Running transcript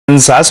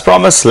As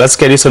promised, let's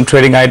get you some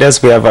trading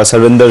ideas. We have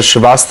Sarvinder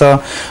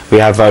Srivastava, we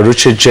have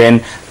Ruchit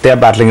Jain. They are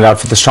battling it out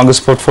for the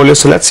strongest portfolio.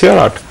 So let's hear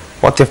out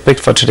what they've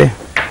picked for today.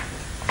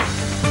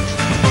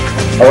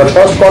 Our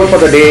first call for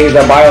the day is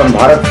a buy on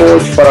Bharat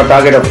Forge for a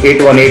target of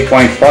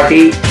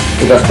 818.40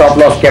 with a stop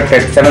loss kept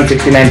at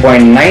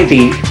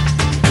 769.90.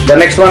 The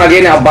next one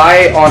again a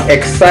buy on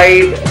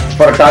Exide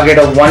for a target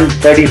of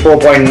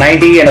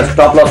 134.90 and a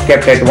stop loss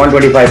kept at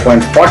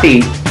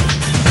 125.40.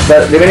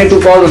 The remaining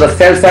two calls on the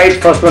sell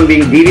side, first one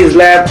being Divi's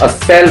Lab, a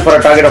sell for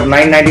a target of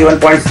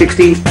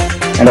 991.60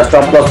 and a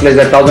stop loss placed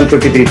at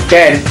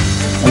 1053.10.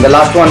 And the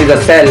last one is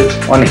a sell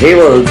on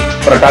Havels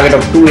for a target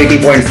of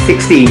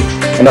 280.60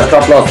 and a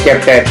stop loss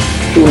kept at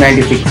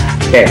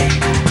 296.10.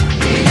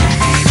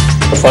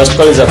 The first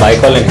call is a buy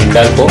call in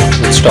Hindalco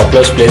with stop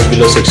loss placed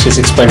below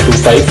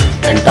 66.25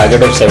 and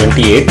target of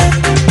 78.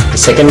 The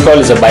second call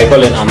is a buy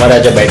call in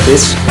Amaraja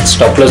Batteries with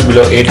stop loss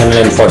below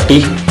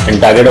 840 and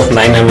target of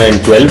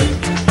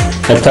 912.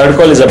 The third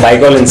call is a buy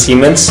call in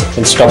Siemens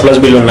with stop loss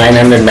below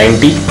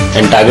 990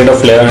 and target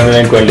of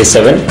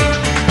 1127.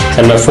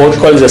 And my fourth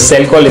call is a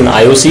sell call in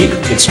IOC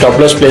with stop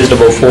loss placed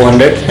above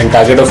 400 and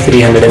target of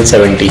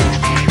 370.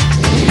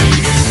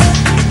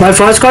 My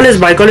first call is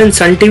buy call in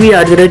Sun TV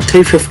at the rate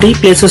 350,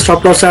 place a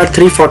stop loss at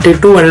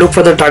 342 and look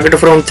for the target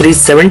of around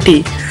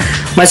 370.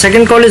 My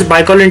second call is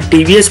buy call in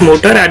TVS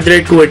Motor at the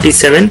rate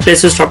 287,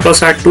 place a stop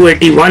loss at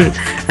 281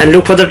 and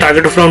look for the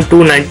target of around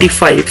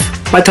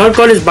 295. My third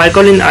call is buy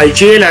call in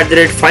IGL at the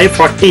rate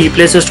 540,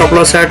 place a stop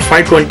loss at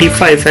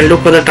 525 and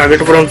look for the target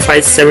of around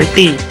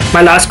 570.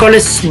 My last call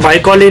is buy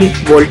call in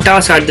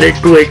Voltas at the rate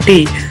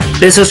 280,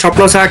 place a stop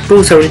loss at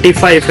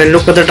 275 and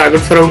look for the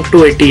target for around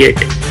 288.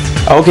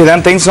 Okay,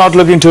 then things not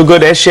looking too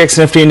good. SGX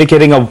Nifty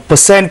indicating a %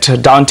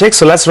 downtick.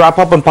 So let's wrap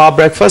up on Power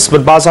Breakfast.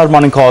 But Bazaar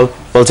Morning Call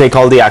will take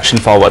all the action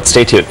forward.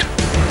 Stay tuned.